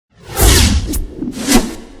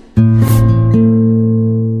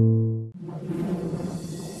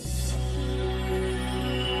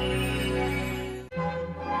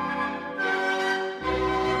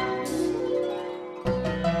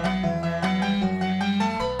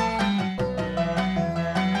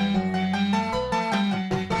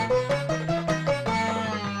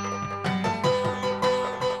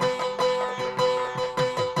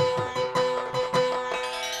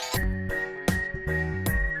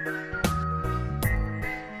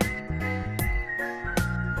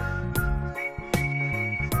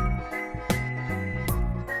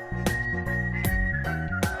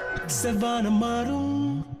செவ்வானம் மாறும்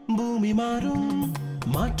பூமி மாறும்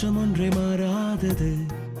மாற்றம் ஒன்றே மாறாதது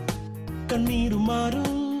கண்ணீரும்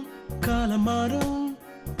மாறும் காலம் மாறும்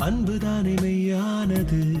அன்புதானே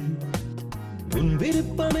மெய்யானது உன்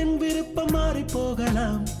விருப்பம் என் விருப்பம் மாறி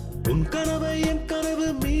போகலாம் உன் கனவை என் கனவு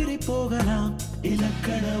மீறி போகலாம்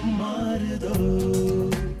இலக்கணம் மாறுதோ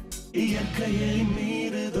இயற்கையை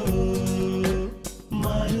மீறுதோ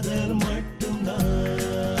மாறுதல்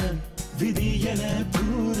மட்டும்தான் விதி என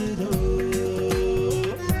கூறுதோ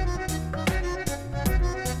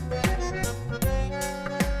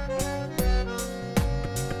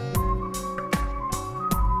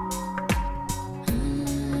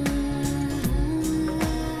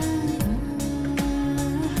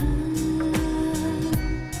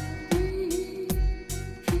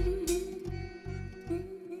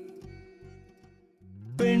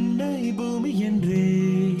பெண்ணை பூமி என்றே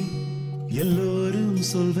எல்லோரும்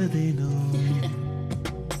சொல்வதேனோ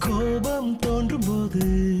கோபம் தோன்றும் போது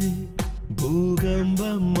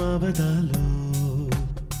பூகம்பம் ஆவதாலோ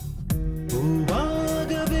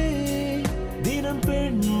பூவாகவே தினம்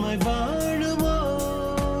பெண்மை வாழுமோ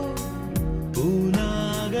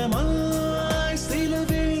பூனாகமாய் சில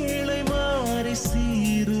வேளை மாறி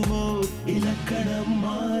சீருமோ இலக்கணம்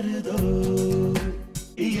மாறுதோ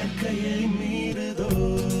இயற்கையை மீறுதோ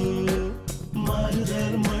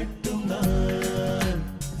மாறுதல் மட்டும்தான்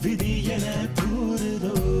விதி என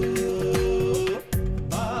கூறுதோ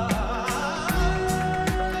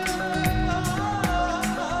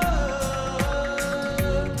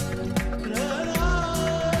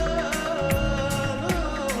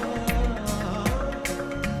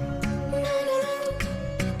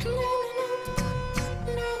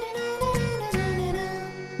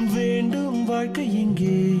வேண்டும் வாழ்க்கை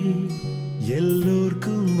இங்கே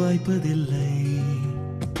எல்லோர்க்கும் வாய்ப்பதில்லை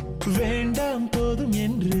வேண்டாம் போதும்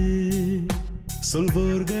என்று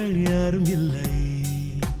சொல்வோர்கள் யாரும் இல்லை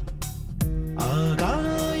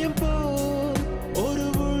ஆகாயம் போல் ஒரு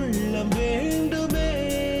உள்ளம் வேண்டுமே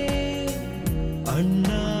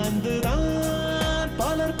அண்ணாந்துதான்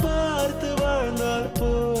பலர் பார்த்து வாழ்ந்தால்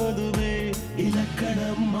போதுமே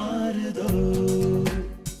இலக்கணம் மாறுதோ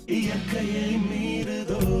இயற்கையை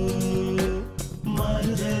மீறுதோ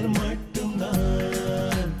மாறுதல்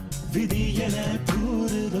மட்டும்தான் விதி என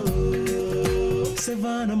கூறுதோ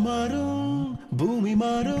செவ்வானம் மாறும் பூமி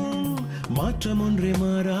மாறும் மாற்றம் ஒன்றே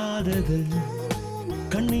மாறாதது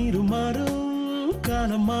கண்ணீரும் மாறும்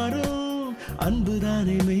காலம் மாறும்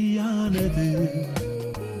அன்புதானே மெய்யானது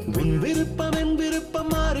உன் விருப்பம் என்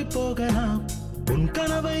விருப்பம் மாறி போகலாம் உன்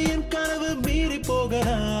கனவை என் கனவு மீறி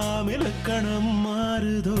போகலாம் இலக்கணம்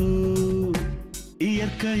மாறுதோ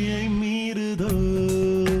இயற்கையை மீறுதோ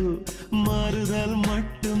மாறுதல்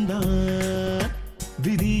மட்டும்தான்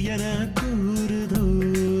விதி என கூறுதோ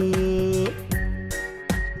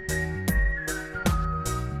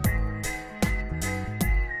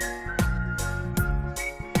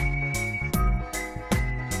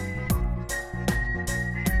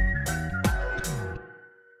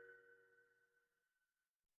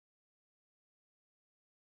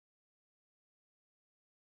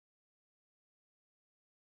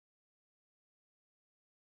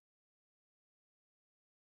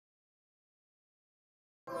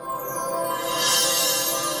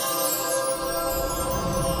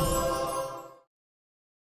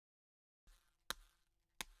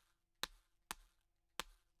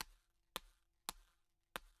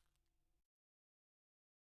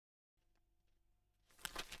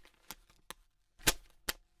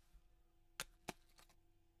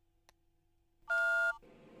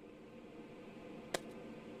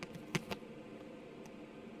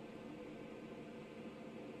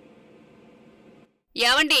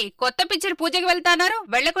ఏవండి కొత్త పిక్చర్ పూజకి వెళ్తానారు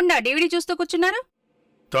వెళ్లకుండా డివిడి చూస్తూ కూర్చున్నారు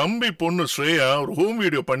தம்பி பொண்ணு ஸ்ரேயா ஒரு ஹோம்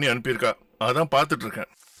வீடியோ பண்ணி அனுப்பியிருக்கா அதான் பார்த்துட்டு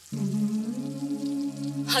இருக்கேன்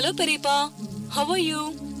ஹலோ பெரியப்பா how are you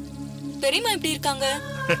பெரியம்மா எப்படி இருக்காங்க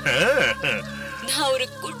நான் ஒரு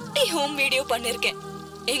குட்டி ஹோம் வீடியோ பண்ணிருக்கேன்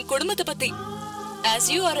என் குடும்பத்தை பத்தி as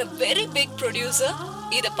you are a very big producer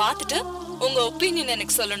இத பார்த்துட்டு உங்க ஒபினியன்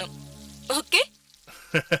எனக்கு சொல்லணும் ஓகே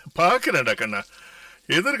பாக்குறேன்டா கண்ணா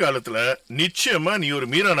எதிர்காலத்துல நிச்சயமா நீ ஒரு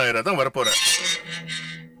மீரா நாயரா தான் வரப்போற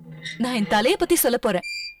நான் என் தலைய பத்தி சொல்ல போறேன்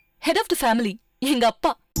ஹெட் ஆஃப் தி ஃபேமிலி எங்க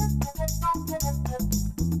அப்பா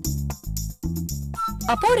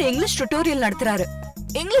அப்பா ஒரு இங்கிலீஷ் டியூட்டோரியல் நடத்துறாரு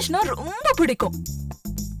இங்கிலீஷ்னா ரொம்ப பிடிக்கும்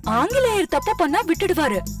ஆங்கிலேயர் தப்பு பண்ணா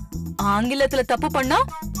விட்டுடுவாரு ஆங்கிலத்துல தப்பு பண்ணா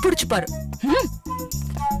புடிச்சுப்பாரு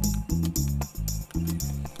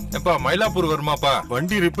எப்பா மயிலாப்பூர் வருமாப்பா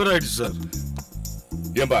வண்டி ரிப்பேர் ஆயிடுச்சு சார்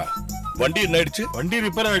ஏம்பா வண்டி என்ன ஆயிடுச்சு? வண்டி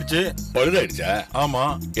ரிப்பேர் ஆயிடுச்சு. பழுதாயிடுச்சா? ஆமா.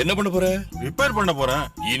 என்ன பண்ண போற? ரிப்பேர் பண்ண போறேன்.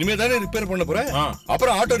 இனிமே தானே ரிப்பேர் பண்ண போற. ஆ.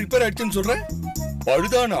 அப்புறம் ஆட்டோ ரிப்பேர் ஆயிடுச்சுன்னு சொல்றேன்.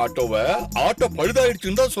 பழுதான ஆட்டோவை ஆட்டோ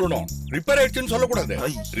பழுதாயிடுச்சுன்னு தான் சொல்லணும், ரிப்பேர் ஆயிடுச்சுன்னு சொல்லக்கூடாது.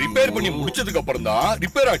 ரிப்பேர் பண்ணி முடிச்சதுக்கு அப்புறம் தான்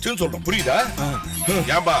ரிப்பேர் ஆயிடுச்சுன்னு சொல்லணும், புரியுதா?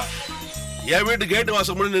 ஏன்பா என் வீட்டு கேட்டு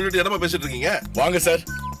வாசல் முன்னாடி நின்னுட்டு என்னமா பேசிட்டு இருக்கீங்க? வாங்க சார்.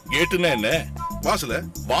 கேட்டுன்னா என்ன? வாசல.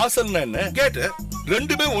 வாசல்னா என்ன? கேட்டு.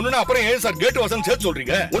 ரெண்டுமே ஒண்ணுனா அப்புறம் ஏன் சார் கேட்டு வாசல் சேர்த்து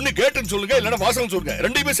சொல்றீங்க? ஒண்ணு கேட்டுன்னு சொல்லுங்க, இல்லன்னா வாசல் சொல்லுங்க.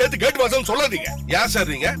 ரெண்டுமே சேர்த்து கேட்டு வாசல் சொல்லாதீங்க. ஏன்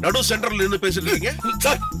சார் நீங்க நடு சென்டர்ல நின்னு பேசிட்டு இருக்கீங்க?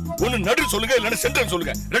 சார் ஒண்ணு நடு சொல்லுங்க, இல்லன்னா சென்டர்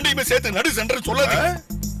சொல்லுங்க. ரெண்டுமே சேர்த்து நடு சென்டர் சொல்லாதீங்க.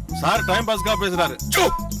 சார் டைம் பாஸ்க்காக பேசுறாரு.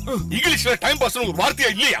 இங்கிலீஷ்ல டைம் பாஸ் ஒரு வார்த்தையா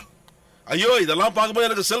இல்லையா? ஐயோ இதெல்லாம் பார்க்கும்போது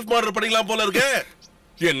எனக்கு செல்ஃப் மர்டர் பண்ணிக்கலாம் போல இருக்கு.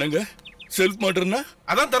 என்னங்க செல்ஃப் மர்டர்னா?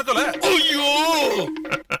 அதான் தற்கொலை. ஐயோ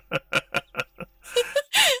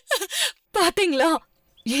பாத்தீங்களா,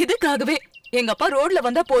 இதுக்காகவே எங்க அப்பா ரோட்ல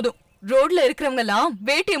வந்தா போதும், ரோட்ல இருக்கிறவங்க எல்லாம்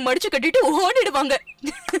வேட்டியை மடிச்சு கட்டிட்டு ஓடிடுவாங்க.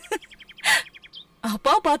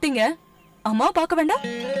 அப்பா பாத்தீங்க, அம்மா பார்க்க வேண்டாம்.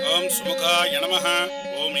 ஓம் சுமுகாய நமஹ,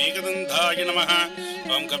 ஓம் ஏகதந்தாய நமஹ,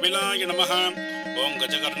 ஓம் கபிலாய நமஹ, ஓம்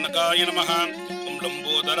கஜகர்ணகாய நமஹ, ஓம்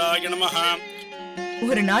லம்போதராய நமஹ.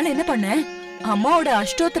 ஒரு நாள் என்ன பண்ணேன், அம்மாவோட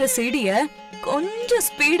அஷ்டோத்திர சீடிய கொஞ்சம்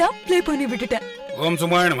ஸ்பீடா ப்ளே பண்ணி விட்டுட்டேன். ஓம்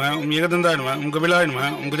சுமாய நமஹ, ஓம் ஏகதந்தாய நமஹ, ஓம் கபிலாய நமஹ,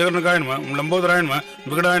 ஓம் கஜகர்ணகாய நமஹ, ஓம் லம்போதராய நமஹ, ஓம்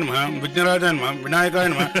விகடாய நமஹ, ஓம் விக்னராஜாய நமஹ, விநாயகாய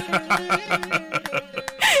நமஹ.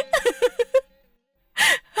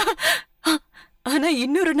 ஆனா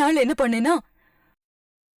இன்னொரு நாள் என்ன பண்ணேனா,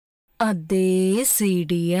 அதே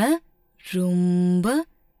சீடிய ரொம்ப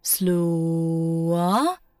ஸ்லோவா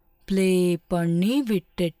ப்ளே பண்ணி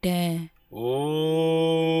விட்டுட்டேன்.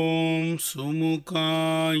 ஓம்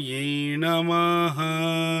சுமுகாய நமஹ,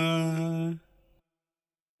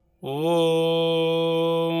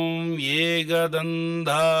 ஓம்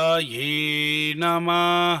ஏகதந்தாய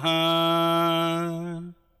நமஹ,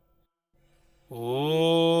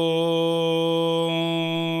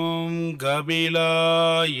 ஓம்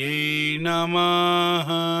கபிலாய நமஹ.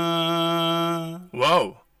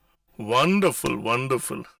 Wow, wonderful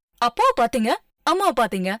wonderful. அப்பா பாத்தீங்க, அம்மா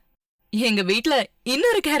பாத்தீங்க, எங்க வீட்ல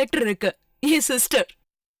இன்னொரு கேரக்டர் இருக்கு, என் சிஸ்டர்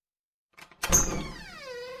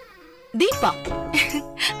தீபா.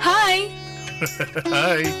 ஹாய்.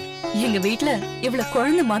 ஹாய். எங்க வீட்ல இவ்வளவு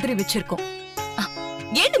குழந்தை மாதிரி வச்சிருக்கோம்.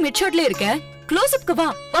 ஏன் மிட்ஷாட்ல இருக்க, க்ளோஸ் அப்க்கு வா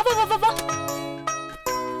வா வா வா வா.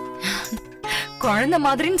 குழந்தை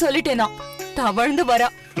மாதிரின்னு சொல்லிட்டேனா, தவழ்ந்து வரா.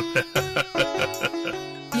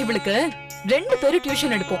 இவளுக்கு 2 பேரும்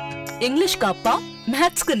டியூஷன் எடுப்போம், இங்கிலீஷ்க்கு அப்பா,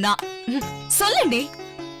 மேத்ஸ்க்கு நான். சொல்லண்டி.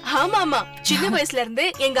 ஆமா ஆமா, சின்ன வயசுல இருந்து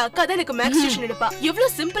எங்க அக்கா தான் எனக்கு மேத்ஸ் டியூஷன் எடுப்பா.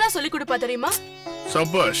 எவ்வளவு சிம்பிளா சொல்லி கொடுப்பா தெரியுமா?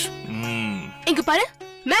 சபாஷ். இங்க பாரு,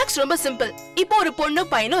 மேத்ஸ் ரொம்ப சிம்பிள். இப்போ ஒரு பொண்ணு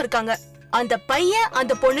பையனும் இருக்காங்க. அந்த பையன்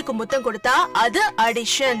அந்த பொண்ணுக்கு முத்தம் கொடுத்தா அது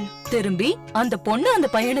அடிஷன். திரும்பி அந்த பொண்ணு அந்த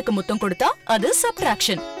பையனுக்கு முத்தம் கொடுத்தா அது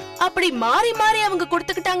சப்ட்ராக்ஷன். அப்படி மாறி மாறி அவங்க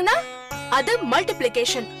கொடுத்துக்கிட்டாங்கன்னா அது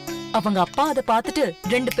மல்டிப்ளிகேஷன். அவங்க அப்பா அதை பார்த்துட்டு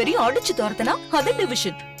 2 பேரையும் அடிச்சு துரத்துனா அது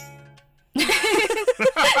டிவிஷன்.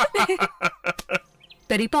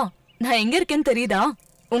 பெரியப்பா, நான் எங்க இருக்கேன்னு தெரியுதா?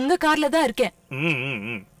 உங்க கார்ல தான் இருக்கேன்.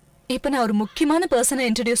 இப்ப நான் ஒரு முக்கியமான பர்சனை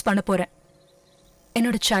இன்ட்ரோடியூஸ் பண்ண போறேன்.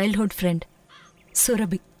 என்னோட சைல்ட்ஹுட் ஃப்ரெண்ட்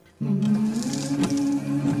சுரபி.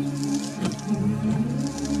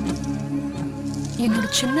 என்னோட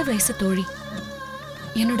சின்ன வயசு தோழி,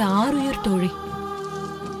 என்னோட ஆறுயிர் தோழி.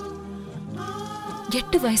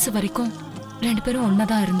 8 வயசு வரைக்கும் 2 பேரும்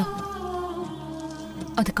ஒன்னதான் இருந்தோம்.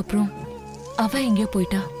 அதுக்கப்புறம் அவ எங்கேயோ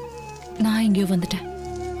போயிட்டா, நான் எங்கேயோ வந்துட்டேன்.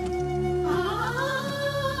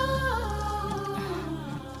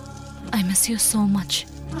 I miss you so much.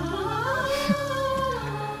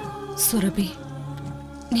 Surabhi,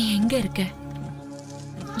 நீ எங்க இருக்க?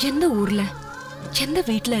 எந்த ஊர்ல, எந்த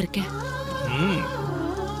வீட்ல இருக்க?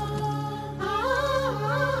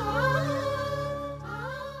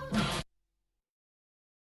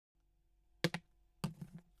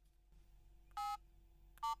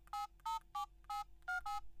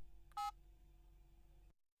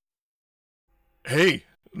 ஹேய்,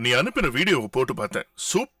 நீ அனுப்பின வீடியோவை போட்டு பார்த்தேன்.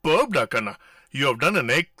 சூப்பர்ப் டா கண்ணா. You have done an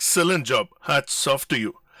excellent job. Hats off to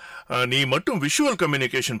you. நீ மட்டும் விஷுவல்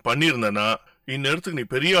கம்யூனிகேஷன் பண்ணியிருந்தனா இந்நேரத்துக்கு நீ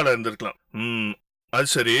பெரிய ஆளா இருந்திருக்கலாம். அது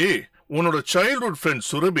சரி, உன்னோட சைல்ட்ஹுட் ஃப்ரெண்ட்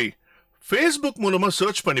சுரபி ஃபேஸ்புக் மூலமா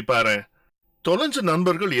சர்ச் பண்ணி பாரு. தொலைஞ்ச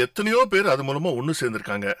நண்பர்கள் எத்தனையோ பேர் அது மூலமா ஒன்னு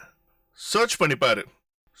சேர்ந்திருக்காங்க. சர்ச் பண்ணி பாரு.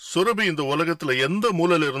 சுரபி இந்த உலகத்துல எந்த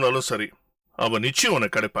மூலையில இருந்தாலும் சரி, அவ நிச்சயம்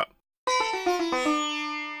உனக்கு கிடைப்பா.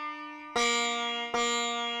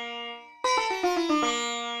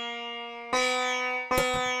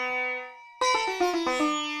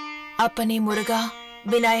 அப்பனே முருகா,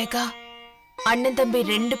 விநாயகா, அண்ணன் தம்பி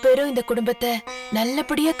 2 பேரும் இந்த குடும்பத்தை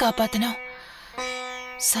நல்லபடியா காப்பாத்தணும்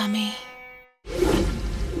சாமி.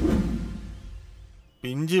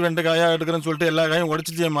 பிஞ்சி வெண்டைக்காயா எடுக்கிறேன்னு சொல்லிட்டு எல்லா காயும்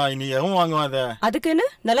உடைச்சிச்சேம்மா. இனி எவன் வாங்குவான் அதை? அதுக்குன்னு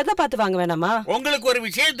நல்லதா பார்த்து வாங்க வேணாமா? உங்களுக்கு ஒரு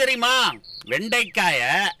விஷயம் தெரியுமா? வெண்டைக்காய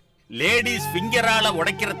லேடிஸ் ஃபிங்கரால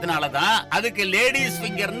உடைக்கிறதுனாலதான் அதுக்கு லேடிஸ்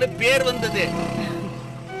ஃபிங்கர்னு பேர் வந்தது.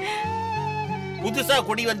 புதுசா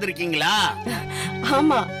கொடி வந்திருக்கீங்களா?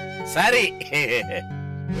 ஆமா. சரி.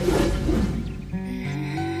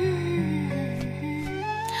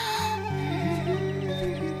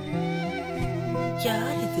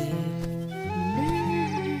 யார் இது?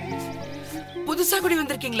 புதுசா கொடி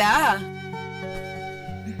வந்திருக்கீங்களா?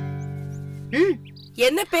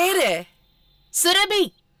 என்ன பேரு? சுரபி.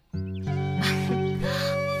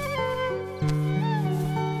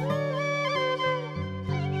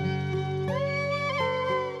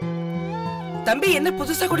 தம்பி, என்ன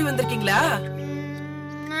புதுசா கொடி வந்திருக்கீங்களா?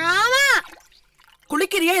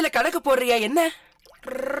 குளிக்கிறியா இல்ல கணக்கு போடுறியா? என்ன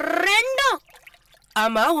ரெண்டும்.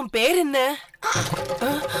 ஆமா, உன் பேர் என்ன?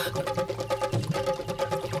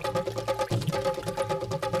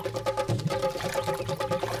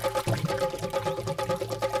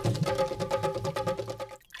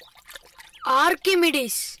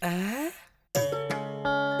 ஆர்கிமிடிஸ்.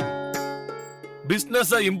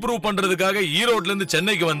 பிசினஸ் இம்ப்ரூவ் பண்றதுக்காக ஈரோட்ல இருந்து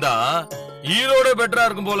சென்னைக்கு வந்தா ஈரோட பெட்டரா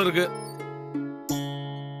இருக்கும் போல இருக்கு.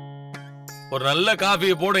 ஒரு நல்ல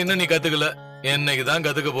காஃபியை போட இன்னும் நீ கத்துக்கல. என்னைக்கு தான்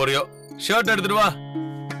கத்துக்க போறியோ? ஷர்ட் எடுத்துட்டு வா.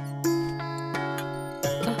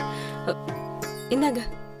 இந்தாங்க.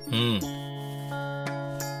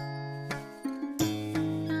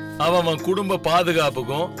 அவன் குடும்ப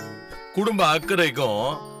பாதுகாப்புக்கும் குடும்ப அக்கறைக்கும்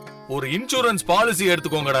ஒரு இன்சூரன்ஸ் பாலிசி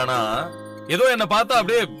எடுத்துக்கோங்கடானா ஏதோ என்ன பார்த்தா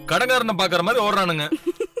அப்படியே கடங்காரனை பாக்குற மாதிரி ஓடுறானுங்க.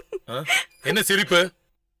 என்ன சிரிப்பு?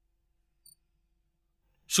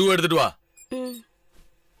 ஷூ எடுத்துட்டு வா.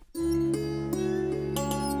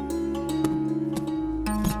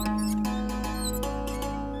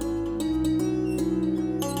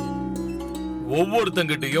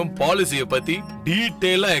 ஒவ்வொருத்தங்கிட்டையும் பாலிசிய பத்தி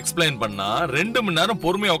டீடைலா எக்ஸ்பிளைன் பண்ணா 2 மணி நேரம்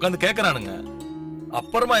பொறுமையா உட்காந்து கேக்குறானுங்க.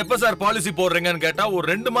 அப்புறமா எப்ப சார் பாலிசி போடுறீங்கன்னு கேட்டா ஒரு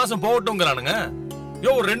 2 மாசம் போகட்டும்ங்கறானுங்க.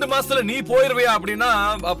 யோ, ஒரு 2 மாசத்துல நீ போயிருவியா அப்படின்னா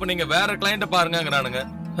அப்ப நீங்க வேற கிளையண்ட பாருங்கங்கறானுங்க.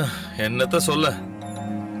 என்னத்த சொல்ல?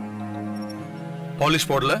 பாலிஷ்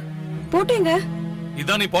போடல? போட்டேங்க.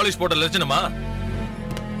 இதான் நீ பாலிஷ் போட்ட லட்சணமா?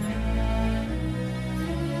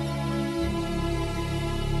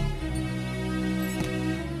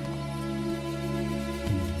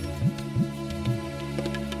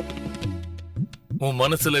 உன்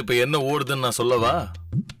மனசுல இப்ப என்ன ஓடுதுன்னு நான் சொல்லவா?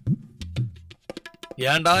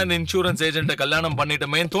 ஏன்டா இந்த இன்சூரன்ஸ் ஏஜென்ட்ட கல்யாணம்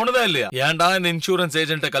பண்ணிட்டமே தோணுதா இல்லையா? ஏன்டா இந்த இன்சூரன்ஸ்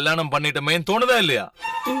ஏஜென்ட்ட கல்யாணம் பண்ணிட்டமே தோணுதா இல்லையா?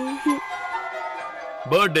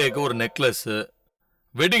 பர்த்டேக்கு ஒரு நெக்லஸ்,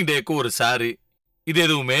 வெட்டிங் டேக்கு ஒரு சாரி, இது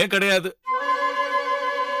எதுவுமே கிடையாது.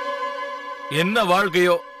 என்ன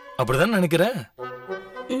வாழ்க்கையோ அப்படிதான் நினைக்கிற?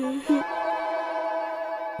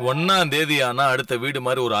 1ஆம் தேதி ஆனா அடுத்த வீடு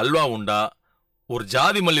மாதிரி ஒரு அல்வா உண்டா, ஒரு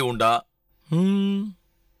ஜாதி மல்லி உண்டா?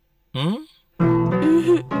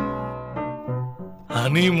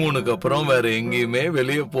 ஹனிமூனுக்கு அப்புறம் வேற எங்கேயுமே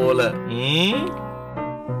வெளியே போல.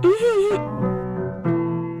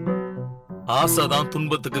 ஆசைதான்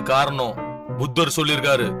துன்பத்துக்கு காரணம். புத்தர்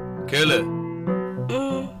சொல்லிருக்காரு, கேளு.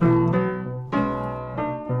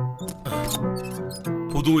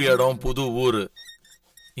 புது இடம், புது ஊரு.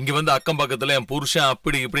 இங்க வந்து அக்கம் பக்கத்துல என் புருஷன்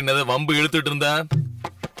அப்படி இப்படின்னு வம்பு இழுத்துட்டு இருந்த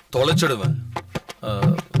தொலைச்சிடுவேன்.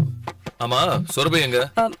 ஆமா, சொரபி எங்க?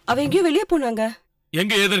 அவ எங்கேயோ வெளியே போனாங்க.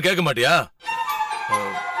 எங்க ஏதுன்னு கேட்க மாட்டியா?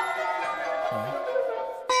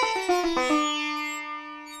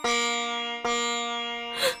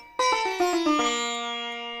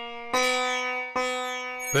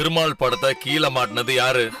 பெருமாள் படத்தை கீழே மாட்டினது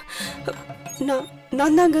யாரு?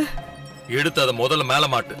 நான் தாங்க. எடுத்து அதை முதல்ல மேல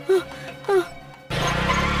மாட்டு.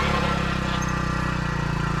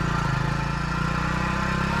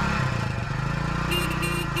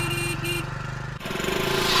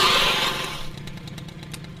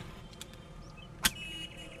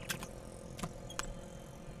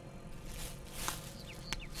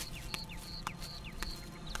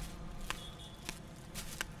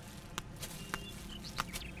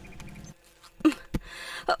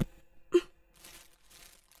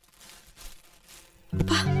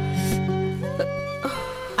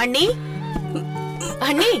 அண்ணி,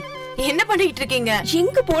 அண்ணி என்ன பண்ணிட்டு இருக்கீங்க?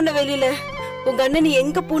 எங்க போன வெளியில உங்க அண்ணன் நீ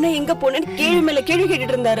எங்க போனேன்னு கேள்வி மேல கேள்வி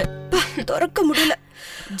கேட்டுட்டு இருந்தாரு. திறக்க முடியல.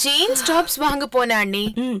 ஜீன்ஸ் டாப்ஸ் வாங்க போன அண்ணி.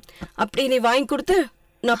 அப்படி நீ வாங்கி கொடுத்து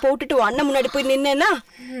நான் போட்டுட்டு அண்ணன் முன்னாடி போய் நின்னேன்னா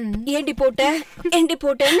ஏண்டி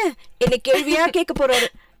போட்டேன்னு என்ன கேள்வியா கேட்க போறாரு.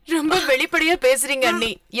 ரொம்ப வெளிப்படையா பேசுறீங்க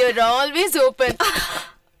அண்ணி. You are always open.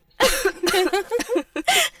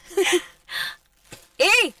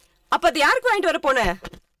 ஏய், அப்ப அது யாருக்கு வாங்கிட்டு வர போன?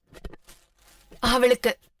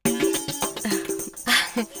 அவளுக்கு.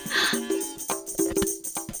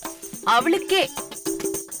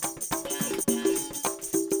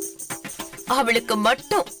 அவளுக்கு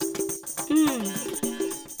மட்டும்.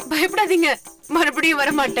 பயப்படாதீங்க, மறுபடியும்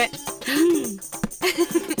வர மாட்டேன்.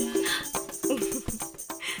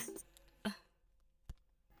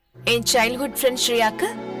 என் சைல்ட்ஹுட் ஃப்ரெண்ட் ஸ்ரேயாக்கு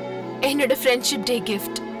என்னோட ஃப்ரெண்ட்ஷிப் டே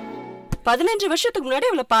கிஃப்ட். 15 வருஷத்துக்கு முன்னாடி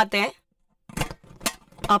அவளை பார்த்தேன்.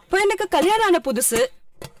 அப்ப எனக்கு கல்யாணம் ஆன புதுசு.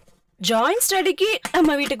 ஜாயின்ட் ஸ்டடிக்கு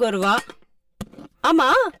நம்ம வீட்டுக்கு வருவா. ஆமா,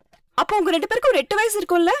 அப்ப உங்க 2 பேருக்கு ஒரு 8 வயசு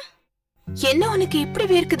இருக்கும்ல? என்ன உனக்கு இப்படி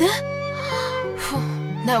வேர்க்குது?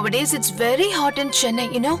 Nowadays it's very hot in Chennai,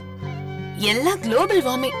 you know. எல்லா குளோபல்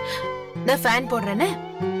வார்மிங். நான் ஃபேன் போடுறேனே.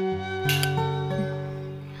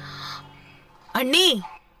 அண்ணி,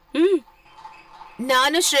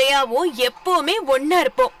 நானும் ஸ்ரேயாவும் எப்பவுமே ஒன்னா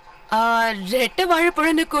இருப்போம். ரெட்டை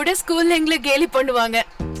வாழைப்பழம்னு கூட ஸ்கூல்ல எங்களை கேலி பண்ணுவாங்க.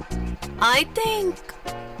 I think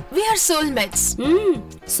we are soulmates.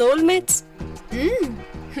 soulmates?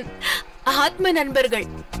 ஆத்ம நண்பர்கள்.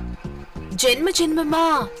 ஜென்ம ஜென்மமா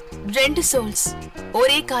 2 சோல்ஸ்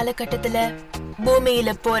ஒரே காலகட்டத்துல பூமியில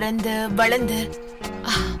பிறந்து வளர்ந்து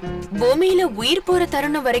பூமியில உயிர் போற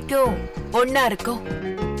தருணம் வரைக்கும் ஒன்னா இருக்கும்.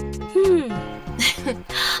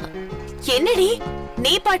 என்னடி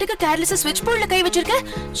நீ பாட்டுக்கு கேர்லெஸ்ஸா ஸ்விட்ச் போர்ட்ல கை வச்சிருக்க?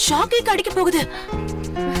 ஷாக்கே கடிக்க போகுது.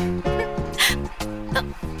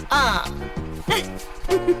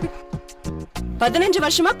 15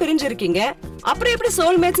 வருஷமா பிரிஞ்சிருக்கீங்க, அப்புறம் எப்படி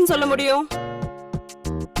சோல்மேட்ஸ்னு சொல்ல முடியும்?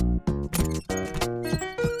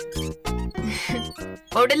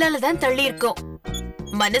 உடலால தான் தள்ளி இருக்கோம்,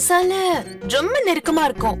 மனசால ரொம்ப நெருக்கமா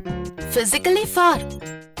இருக்கும். Physically for,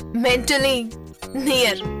 mentally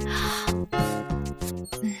near.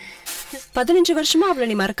 15 வருஷமா அவளை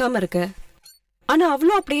நீ மறக்காம இருக்க. ஆனா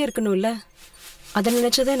அவளும் அப்படியே இருக்கணும்ல? அத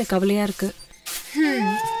நினைச்சதே எனக்கு கவலையா இருக்கு.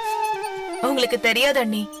 உங்களுக்கு தெரியாது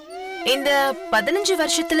அண்ணி, இந்த 15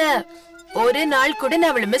 வருஷத்துல ஒரு நாள் கூட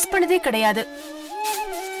நான் அவளை மிஸ் பண்ணதே கிடையாது.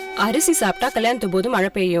 அரிசி சாப்பிட்டா கல்யாணத்து போது மழை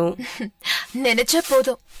பெய்யும். நினைச்சா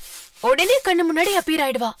போதும் உடனே கண்ணு முன்னாடி அப்பீர்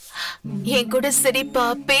ஆயிடுவா. என் கூட சிரிப்பா,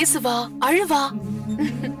 பேசுவா, அழுவா.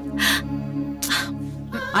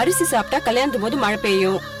 அரிசி சாப்பிட்டா கல்யாணத்து போது மழை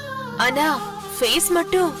பெய்யும். ஆனா ஃபேஸ்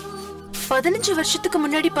மட்டும் 15 வருஷத்துக்கு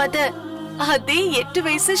முன்னாடி பார்த்த அதே 8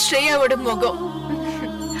 வயசு ஸ்ரேயாவோட முகம்.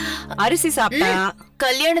 அரிசி சாப்பிட்டா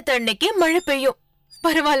கல்யாணத்து அன்னைக்கு மழை பெய்யும்.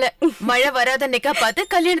 பரவாயில்ல, மழை வராத அன்னைக்கா பார்த்து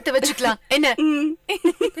கல்யாணத்தை வச்சுக்கலாம். என்ன?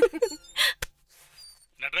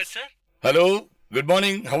 Nataraj sir. Hello, good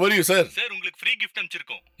morning. How are you sir? Sir, உங்களுக்கு ஃப்ரீ கிஃப்ட்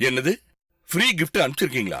அனுப்பிச்சிருக்கோம். என்னது? Free gift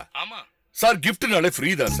அனுப்பிச்சிருக்கீங்களா? ஆமா சார், கிஃப்ட்னாலே ஃப்ரீ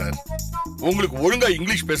தான் சார். உங்களுக்கு ஒழுங்கா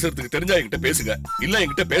இங்கிலீஷ் பேசுறதுக்கு தெரிஞ்சா என்கிட்ட பேசுங்க, இல்ல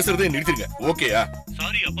என்கிட்ட பேசுறதே நிறுத்திடுங்க. ஓகேயா?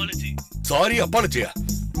 Sorry apology. Sorry apologia?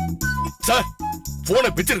 Sir,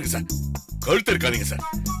 போனை பிச்சிருங்க சார். கழுத்து இருக்காதீங்க சார்.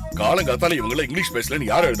 காலங்காத்தால இவங்கள இங்கிலீஷ் பேசலன்னு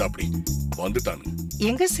யாரும் எழுதா அப்படி வந்துட்டாங்க.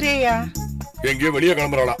 எங்க ஸ்ரேயா? எங்கேயோ வெளியே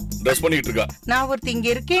கிளம்புறாளா, ட்ரெஸ் பண்ணிட்டு இருக்கா. நான் ஒருத்தி இங்க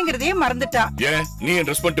இருக்கேங்கிறதே மறந்துட்டா. ஏன் நீ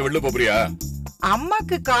ட்ரெஸ் பண்ணிட்டு வெளில போறியா?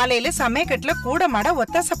 அம்மாக்கு காலையில சமயக்கட்டுல கூட மாட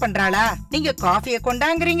ஒத்தாசை பண்றாளா? நீங்க காஃபிய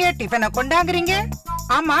கொண்டாங்கறீங்க, டிஃபனை கொண்டாங்கறீங்க.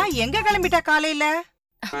 ஆமா, எங்க கிளம்பிட்டா காலையில?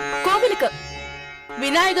 கோவிலுக்கு,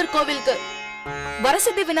 விநாயகர் கோவிலுக்கு,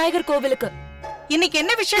 வரசித்தி விநாயகர் கோவிலுக்கு. இன்னைக்கு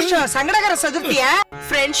என்ன விசேஷம்? சங்கடகர சதுர்த்தியா?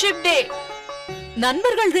 ஃப்ரெண்ட்ஷிப் டே,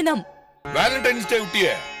 நண்பர்கள் தினம். வேலண்டைன்ஸ் டே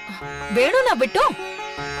விட்டியே. வேணும்னா விட்டோம்,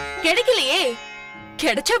 கிடைக்கலையே.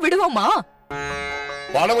 கிடைச்சா விடுவோமா?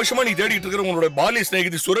 பல வருஷமா நீ தேடிட்டு இருக்கிற உங்களோட பாலிய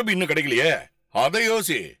ஸ்நேகிதி சுரபி இன்னும் கிடைக்கலையே. அதை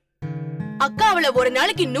யோசி. அக்கா அவளை ஒரு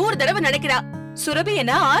நாளைக்கு 100 தடவை நினைக்கிறா. சுரபி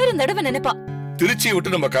என்ன 1000 தடவை நினைப்பா. திருச்சியை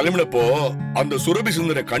விட்டு நம்ம கிளம்பினப்போ அந்த சுரபி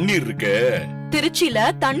சுந்தர கண்ணீர் இருக்கு. திருச்சியில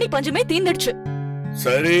தண்ணி பஞ்சமே தீந்துடுச்சு.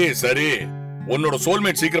 சரி சரி, உன்னோட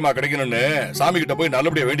சோல்மேட் சீக்கிரமா கிடைக்கணும்னு சாமி கிட்ட போய்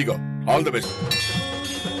நல்லபடியா வேண்டிக்கோ. All the best.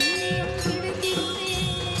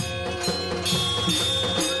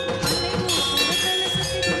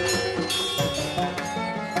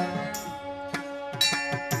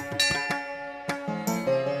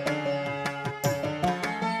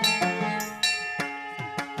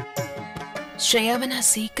 ஸ்ரேயாவை நான்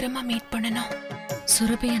சீக்கிரமா மீட் பண்ணணும்.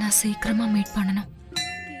 சுரபியை நான் சீக்கிரமா மீட் பண்ணணும்.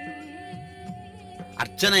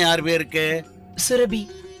 அர்ச்சனை யார் பேருக்கு? சுரபி.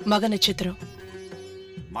 மக நட்சத்திரம்.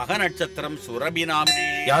 மக நட்சத்திரம் சுரபி நாமே.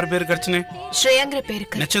 யார் பேருக்கு அர்ச்சனை? ஸ்ரேயாங்கிற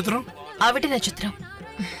பேருக்கு. நட்சத்திரம்? அவட்ட நட்சத்திரம்.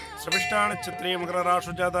 ஸ்ரபிஷ்டா நட்சத்திரே மகர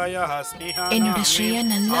ராசுஜாதாயாஹ ஸ்நேஹா. என்னோட ஸ்ரேயா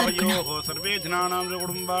நல்லா இருக்கணும். சர்வே தினானாம்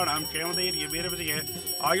குடும்பானாம் கேமதைர்ய வீரவிஜய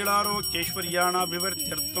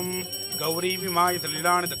ஆயுளாரோக்யைஸ்வர்யாணாபிவர்த்தியர்த்தம் கௌரி விமாய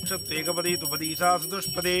சலிலானி தக்ஷத்தேகபதே துபதீசா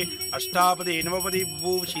சதுஷ்பதே அஷ்டாபதே நவபதே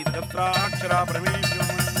பூ சீதகத்ராட்சரா பிரமேவ்யம்.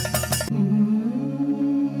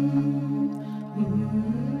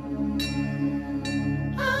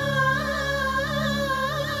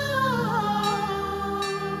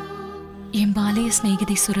 என் பாலிய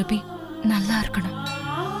சிநேகிதி சுரபி நல்லா இருக்கணும்.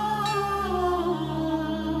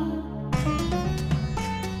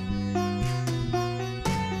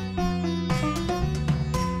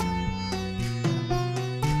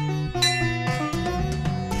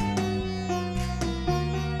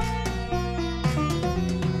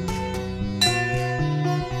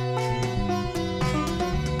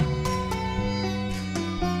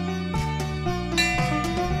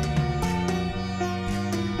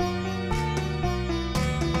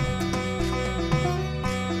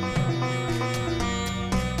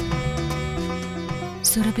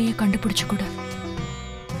 சுரபியை கண்டுபிடிச்சு கூட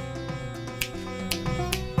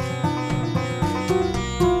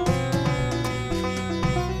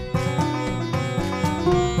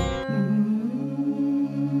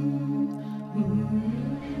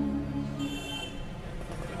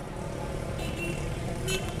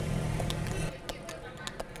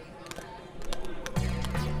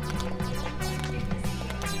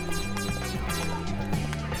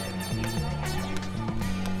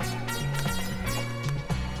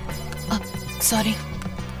சாரி.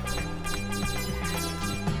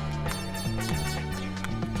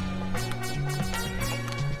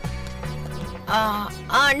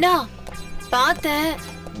 அண்ணா பார்த்தேன்,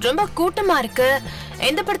 ரொம்ப கூட்டமா இருக்கு.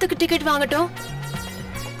 எந்த படத்துக்கு டிக்கெட் வாங்கட்டும்?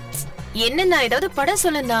 என்னண்ணா ஏதாவது படம்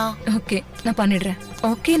சொல்லுண்ணா. ஓகே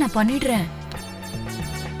நான் பண்ணிடுறேன்.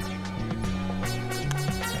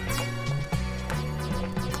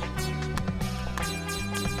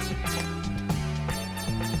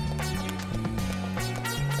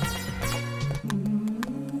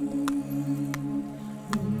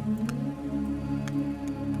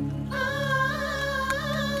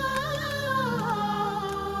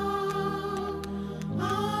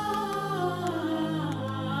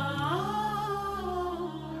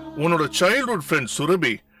 உன்னோட சைல்ட்ஹுட் ஃப்ரெண்ட்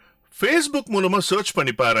சுரபி Facebook மூலமா சர்ச்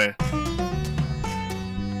பண்ணி பாரு.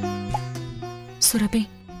 சுரபி,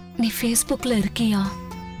 நீ Facebookல இருக்கியா?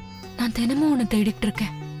 நான் தினமும் உன்னை தேடிட்டு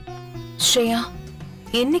இருக்கேன். ஸ்ரேயா,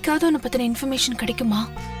 என்னைக்காவது உன்னை பத்தின இன்ஃபர்மேஷன் கிடைக்குமா?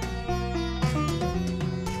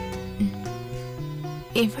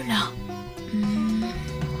 எவ்வளா?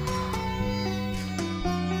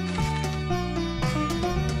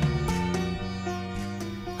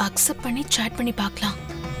 அக்செப்ட் பண்ணி சாட் பண்ணி பார்க்கலாம்.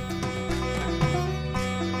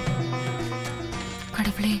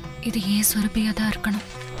 கடவுளே, இது ஏன் சுரபியா தான் இருக்கணும்.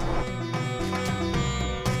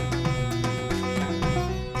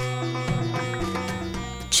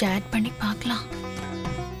 சாட் பண்ணி பார்க்கலாம்.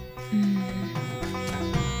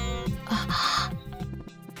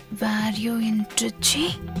 Were you in Trichy?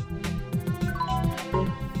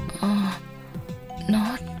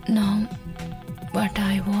 Not now, but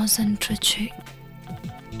I was in Trichy.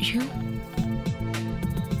 You?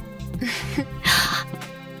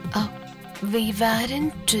 We were in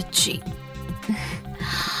Trichy.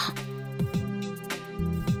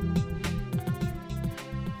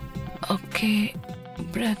 Okay,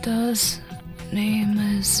 brother's name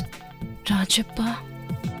is Rajappa.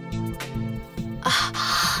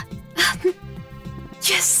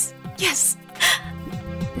 Yes.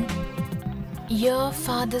 Your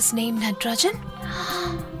father's name Nadrajan?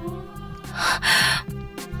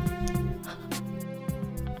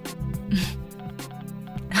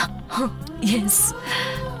 Yes.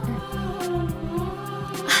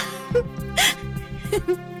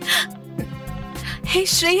 Hey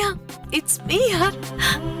Shreya, it's me yaar.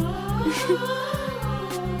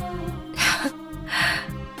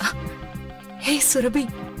 Hey Surabhi,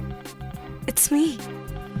 it's me.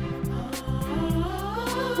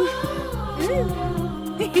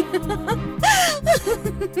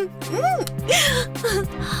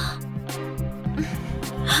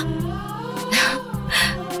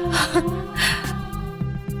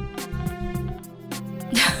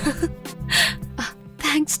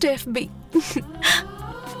 Thanks to FB.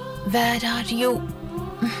 Where are you?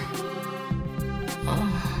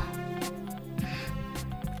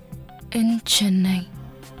 In Chennai.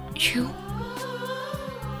 You?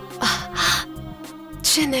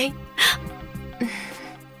 Chennai.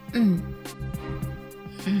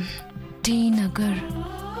 T Nagar.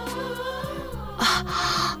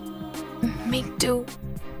 Me too.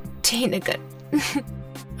 T Nagar.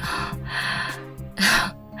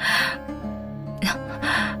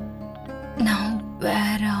 Now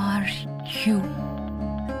where are you?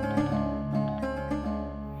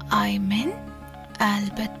 I'm in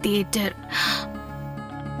Albert Theatre.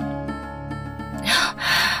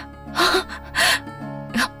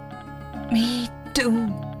 Me too.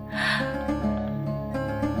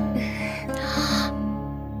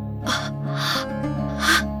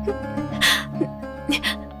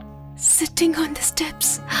 Sitting on the steps.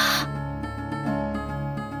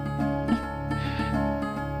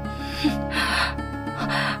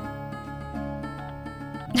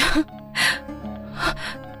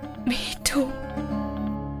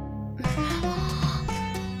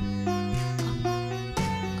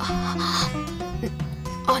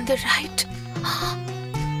 on the right.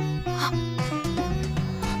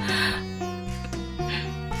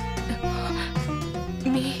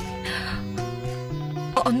 Me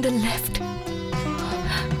on the left.